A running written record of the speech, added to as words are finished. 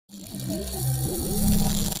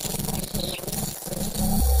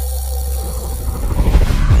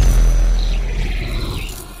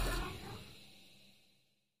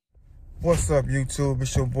What's up, YouTube?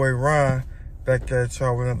 It's your boy Ron back at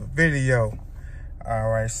y'all with another video. All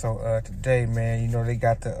right, so today, man, you know they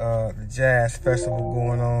got the Jazz Festival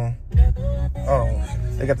going on. Oh,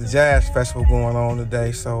 they got the Jazz Festival going on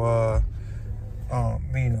today. So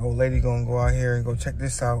me and the old lady gonna go out here and go check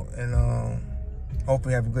this out, and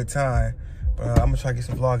hopefully have a good time. But I'm gonna try to get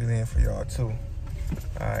some vlogging in for y'all too.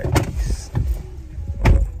 All right, peace.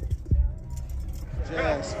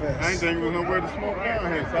 Jazz Fest. I ain't think we was nowhere to smoke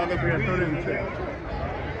down here, so I left here and throw it in the check.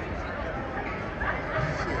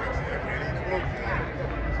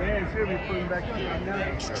 Man, she'll be putting back in now.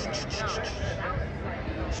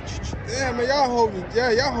 Damn, man,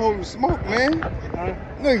 y'all holding smoke, man.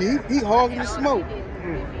 Look, he hogging the smoke.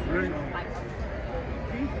 Really?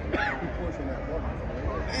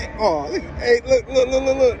 Oh, look, hey, look,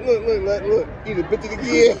 he done bit it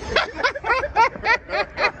again.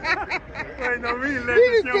 Ain't no reason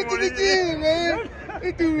He done bit it again, man.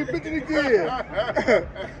 This dude done bit it again.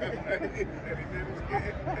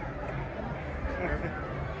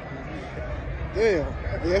 Damn,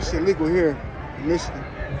 yeah, that shit legal here in Michigan.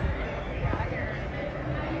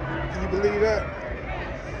 Can you believe that?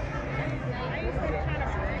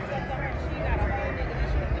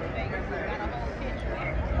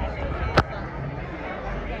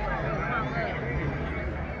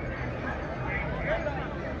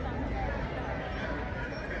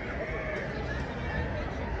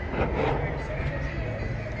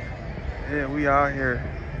 Yeah, we out here.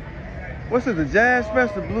 What's it, the Jazz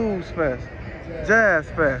Fest or Blues Fest? Jazz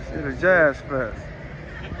Fest. It's a Jazz Fest.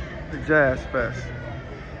 The Jazz Fest.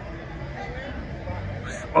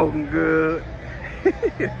 Smoking good.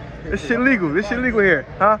 This shit legal. This shit legal here.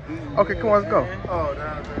 Huh? Okay, come on, let's go. Oh,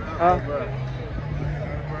 down there. Huh?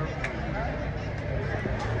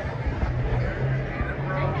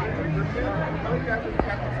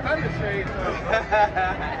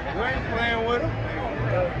 We ain't playing with him.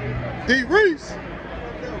 D. Reese.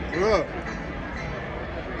 What up?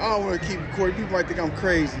 I don't want to keep recording. People might think I'm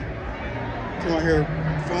crazy. Come out here,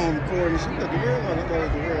 phone recording. She got the real one. I thought it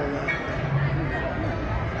was the real one.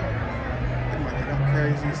 They might think I'm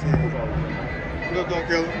crazy. Look, don't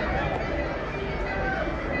kill him.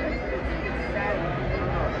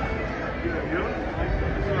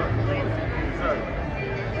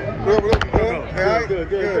 What up?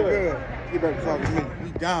 Good. You better talk to me. We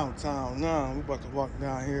downtown now. We about to walk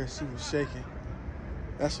down here, see what's shaking.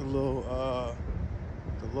 That's a little,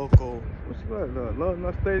 the local, what's it called? Love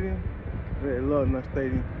Nut Stadium? Yeah, Love Nut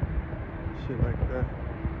Stadium. Shit like that.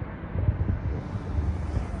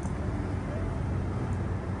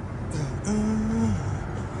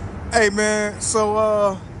 Hey, man,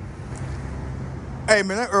 so, hey,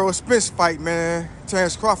 man, that Earl Spence fight, man,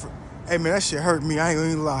 Terrence Crawford. Hey, man, that shit hurt me. I ain't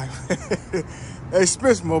gonna even lie. Hey,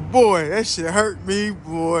 Spence, my boy, that shit hurt me,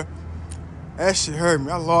 boy. That shit hurt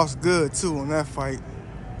me. I lost good, too, on that fight.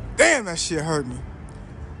 Damn, that shit hurt me.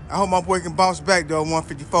 I hope my boy can bounce back, though,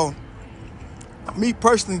 154. Me,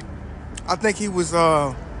 personally, I think he was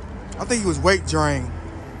weight drained.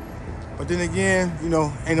 But then again, you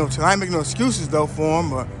know, I ain't making no excuses, though, for him,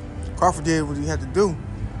 but Crawford did what he had to do.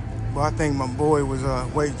 But I think my boy was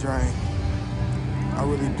weight drained. I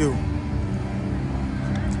really do.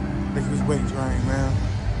 I think he was weight drained, man.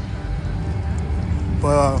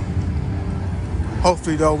 But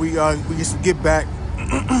hopefully, though, we get some get back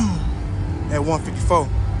at 154.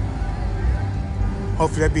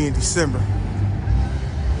 Hopefully that be in December.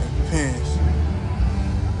 It depends.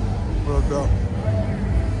 We'll go.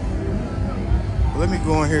 But let me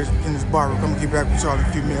go in here in this bar. I'm gonna get back with y'all in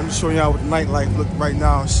a few minutes. I'm just showing y'all what the nightlife look right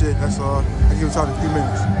now and shit. That's all. I'll get with y'all in a few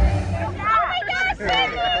minutes.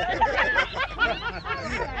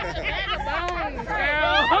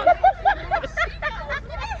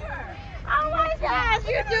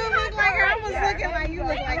 You do look like her. I was looking like you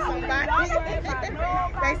look like somebody.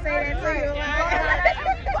 They say that to you a lot.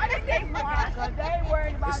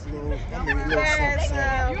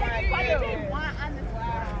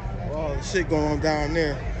 All the shit going on down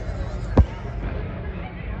there.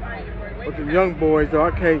 With the young boys, though,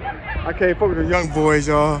 I can't fuck with the young boys,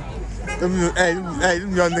 y'all. Them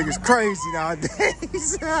young niggas crazy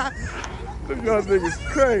nowadays. Them young niggas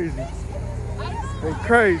crazy. They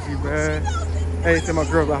crazy, man. Hey, tell my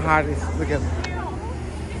girl the hottest. Look at me.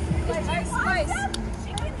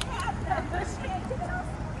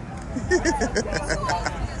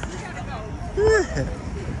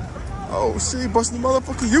 Oh, she busting the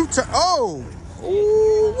motherfucking U-turn. Oh,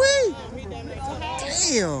 ooh wee.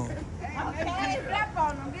 Damn.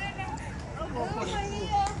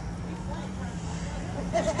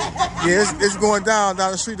 Yeah, it's going down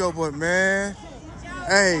the street though, but man,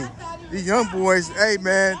 hey, These young boys, hey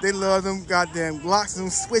man, they love them goddamn Glocks and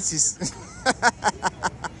them switches.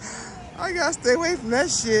 I gotta stay away from that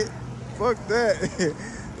shit. Fuck that.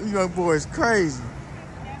 These young boys crazy.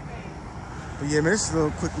 But yeah, man, this is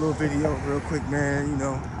a quick little video, real quick, man. You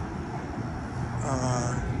know,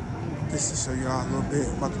 just to show y'all a little bit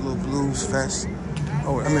about the little blues fest.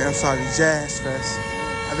 Oh, I mean, I'm sorry, the jazz fest.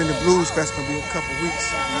 I think the blues fest gonna be a couple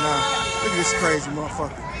weeks. Nah, look at this crazy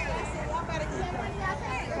motherfucker.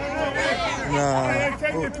 Nah.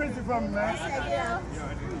 Take a picture from me, man.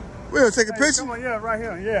 We gonna take a picture? Come on, yeah, right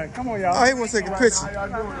here. Yeah, come on, y'all. Oh, he wanna take a picture. How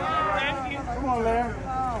y'all doing? Come on, Larry.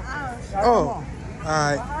 Oh, all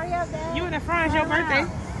right. You in the front, it's your birthday.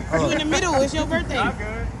 You in the middle, it's your birthday. I'm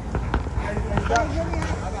good.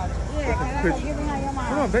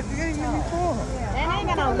 Come on, baby, you ain't give me four. And I ain't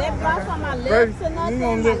got no lip gloss on my lips or nothing.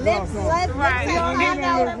 My lips, lips, you don't have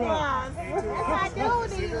no lip gloss. Yes, I do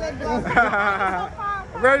need lip gloss.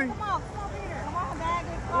 Ready? Come on, Peter. Come on, bag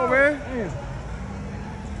it. Come on, man.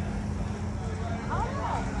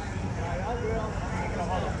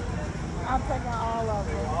 I'm taking all of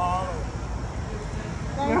them.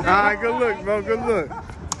 All right, good look, bro, good look.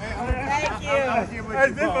 Thank you. Hey,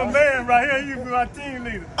 this my man right here. You be my team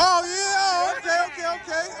leader. Oh, yeah, okay.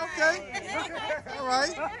 All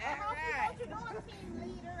right.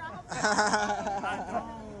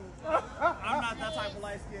 I'm not that type of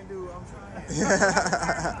light-skinned dude. I'm trying.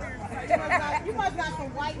 You must got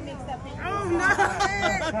some white mixed up in you. Oh, no.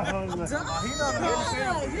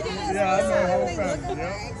 Yeah, I know the whole family.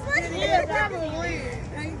 Yeah, probably. You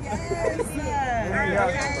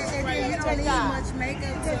don't need much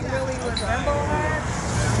makeup to really resemble her.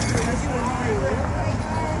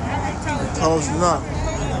 Closing up.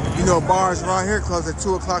 You know, bars around here close at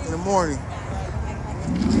 2 o'clock in the morning.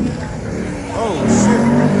 Oh, shit.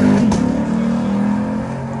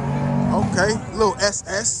 Okay, little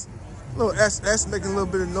SS. Little SS making a little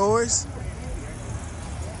bit of noise.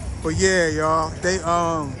 But yeah, y'all, they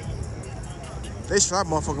shut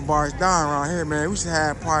motherfucking bars down around here, man. We should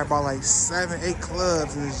have probably about like 7, 8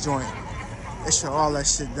 clubs in this joint. They shut all that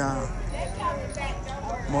shit down.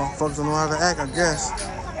 Motherfuckers don't know how to act, I guess.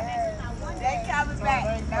 They coming back.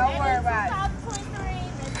 Don't worry about it.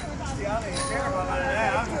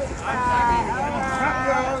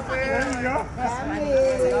 There you go.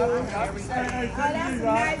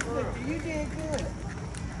 Nice picture. You did good.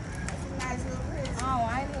 Nice little picture. Oh,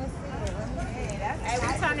 I didn't see it. Hey,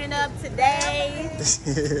 we're turning up today,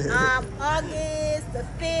 August the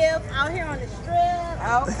 5th, out here on the strip.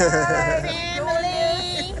 Okay.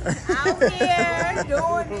 Family, out here.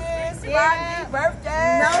 Doing this. Yeah.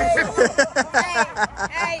 Birthday. No.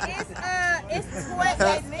 Hey, it's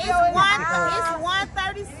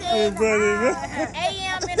 1:36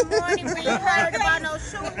 a.m. in the morning. We ain't heard about no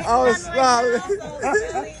shooting. I was smiling. We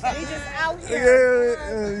just out here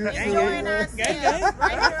enjoying ourselves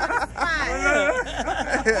right here on the spot.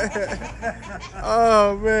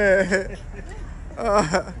 Oh, man.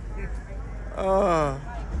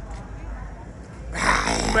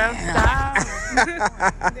 Stop.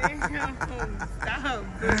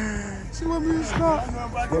 She want me to stop.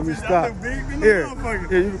 Let me stop. Here,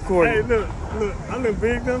 you recording. Hey, look. I look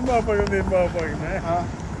big than a motherfucker in this motherfucker, man.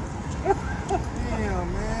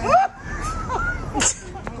 Damn, man.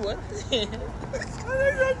 What the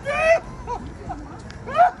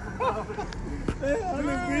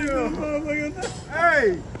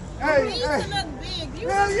Hey. You used to look big. You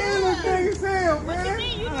Hell look yeah, you look good. big as hell, What you man.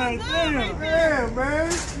 mean? You look God good damn. right there. Damn,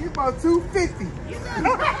 man. You about 250. He look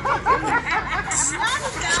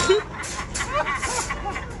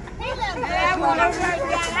good. I want to work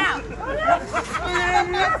that out.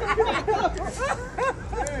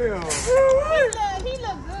 Damn. He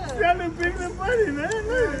look good. Y'all look bigger than Buddy, man.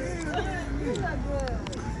 Look. He look good.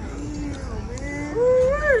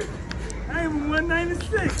 I am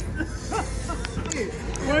 196.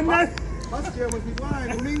 196. My scale must be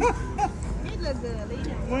lying to me. He look good.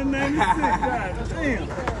 196. God damn.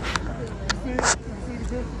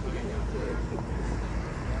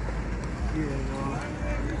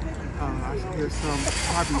 I should hear some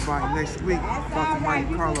probably by next week about the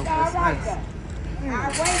Monte Carlo SS.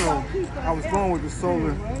 So I was going with the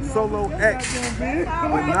Solo X,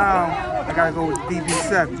 but now I gotta go with the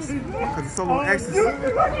DB7s because the Solo X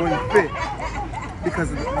wouldn't fit because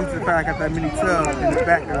due to the fact I got that mini tub in the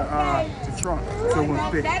back of the trunk, so it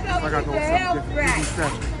wouldn't fit. So I gotta go with something different. DB7.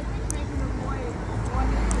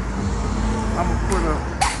 I'm gonna put an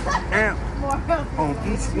amp on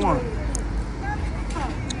each one.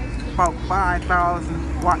 About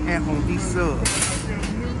 5,000 watt amp on each sub.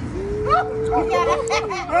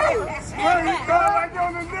 Hey, you thought like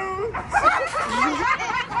on the news?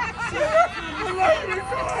 We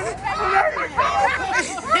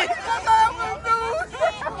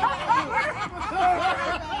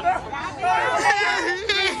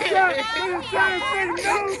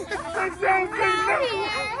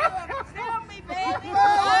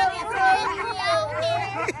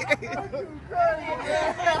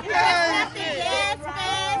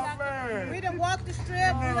done walked the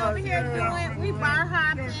strip. We over here doing. We bar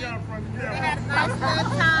hopping. They had a nice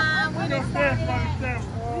little time. We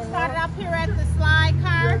started up here at the slide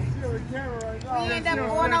car. We ended up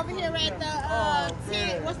going over here at the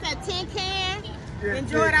tin can.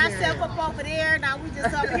 Enjoyed ourselves up over there. Now we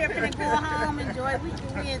just up here finna go home. Enjoy.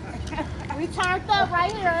 We turned up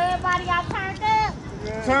right here. Everybody got turned up.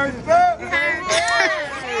 Turned up. Turned up.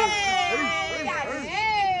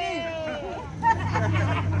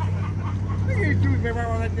 These dudes, man, right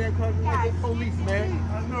around that damn car, like they police, man.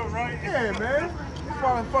 I know, right? Yeah, man. It's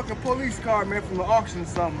probably a fucking police car, man, from the auction or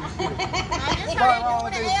something. This Probably around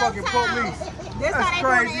like they fucking police. This That's how they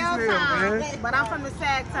crazy do as the hell, L-Town. man. But I'm from the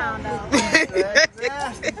Sag Town, though.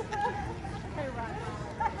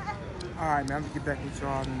 All right, man, I'm gonna get back with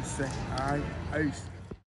y'all in a second. All right, peace.